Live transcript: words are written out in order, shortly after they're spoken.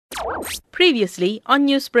Previously on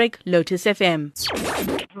Newsbreak, Lotus FM.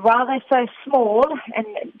 While they're so small and,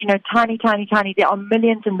 tiny, there are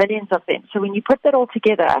millions and millions of them. So when you put that all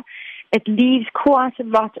together, it leaves quite a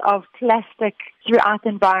lot of plastic throughout the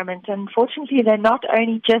environment. And unfortunately, they're not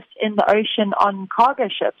only just in the ocean on cargo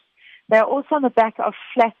ships, they're also on the back of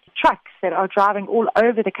flat trucks that are driving all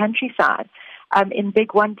over the countryside in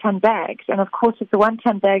big one-ton bags. And of course, if the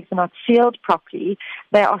one-ton bags are not sealed properly,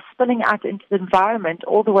 they are spilling out into the environment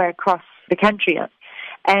all the way across the country.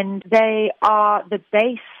 And they are the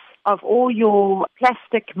base of all your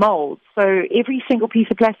plastic molds. So every single piece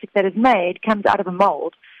of plastic that is made comes out of a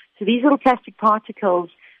mold. So these little plastic particles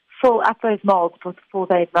fill up those molds before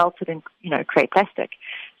they've melted and, create plastic.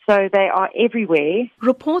 So they are everywhere.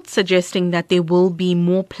 Reports suggesting that there will be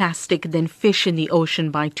more plastic than fish in the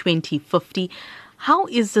ocean by 2050. How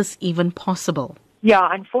is this even possible? Yeah,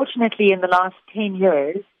 unfortunately, in the last 10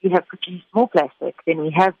 years, we have produced more plastic than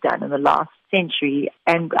we have done in the last century.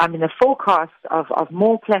 And the forecast of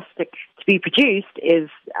more plastic to be produced is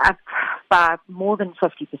up by more than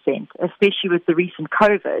 50%, especially with the recent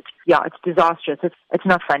COVID. Yeah, it's disastrous. It's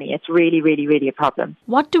not funny. It's really, really, really a problem.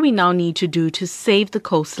 What do we now need to do to save the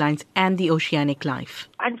coastlines and the oceanic life?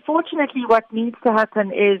 Unfortunately, what needs to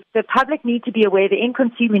happen is the public need to be aware, the end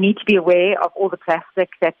consumer need to be aware of all the plastic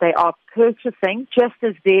that they are purchasing, just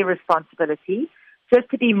as their responsibility. Just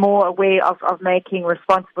to be more aware of making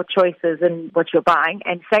responsible choices in what you're buying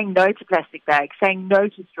and saying no to plastic bags, saying no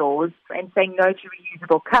to straws, and saying no to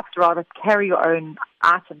reusable cups, rather carry your own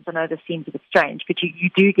items. I know this seems a bit strange, but you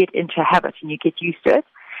do get into a habit and you get used to it.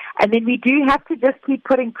 And then we do have to just keep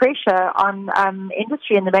putting pressure on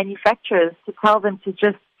industry and the manufacturers to tell them to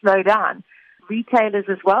just slow down. Retailers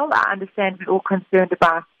as well, I understand we're all concerned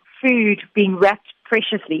about food being wrapped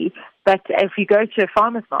preciously, but if you go to a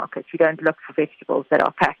farmer's market, you don't look for vegetables that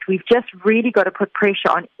are packed. We've just really got to put pressure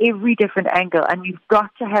on every different angle, and we've got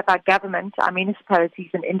to have our government, our municipalities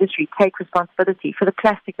and industry take responsibility for the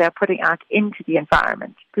plastic they're putting out into the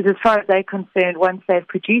environment. Because as far as they're concerned, once they've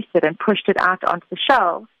produced it and pushed it out onto the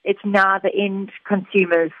shelves, it's now the end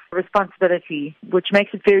consumer's responsibility, which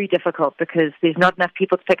makes it very difficult because there's not enough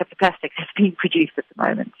people to pick up the plastic that's being produced at the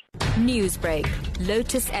moment. Newsbreak,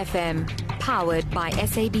 Lotus FM, powered by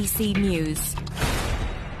SABC News.